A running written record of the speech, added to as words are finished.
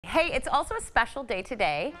Hey, it's also a special day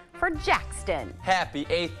today for Jackson. Happy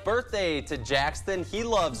 8th birthday to Jackson. He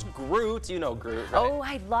loves Groot. You know Groot, right? Oh,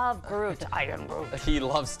 I love Groot. I am Groot. He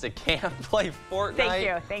loves to camp, play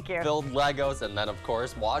Fortnite, Thank you. build Legos, and then, of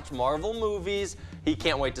course, watch Marvel movies. He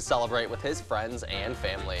can't wait to celebrate with his friends and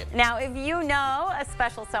family. Now, if you know a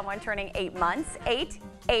special someone turning 8 months, 8,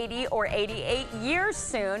 80, or 88 years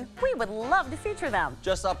soon, we would love to feature them.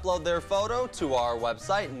 Just upload their photo to our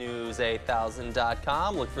website,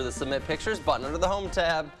 news8000.com. Look for the Submit Pictures button under the Home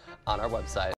tab on our website.